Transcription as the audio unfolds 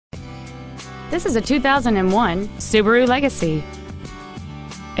This is a 2001 Subaru Legacy.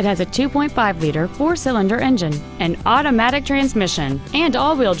 It has a 2.5-liter four-cylinder engine, an automatic transmission, and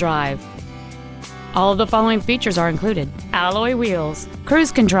all-wheel drive. All of the following features are included: alloy wheels,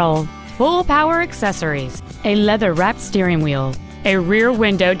 cruise control, full power accessories, a leather-wrapped steering wheel, a rear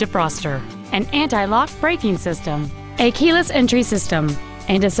window defroster, an anti-lock braking system, a keyless entry system,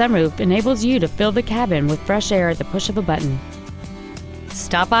 and a sunroof enables you to fill the cabin with fresh air at the push of a button.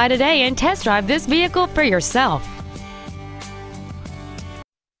 Stop by today and test drive this vehicle for yourself.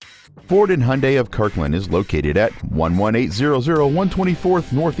 Ford and Hyundai of Kirkland is located at 11800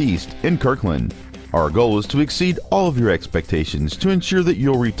 124th Northeast in Kirkland. Our goal is to exceed all of your expectations to ensure that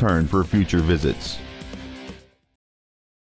you'll return for future visits.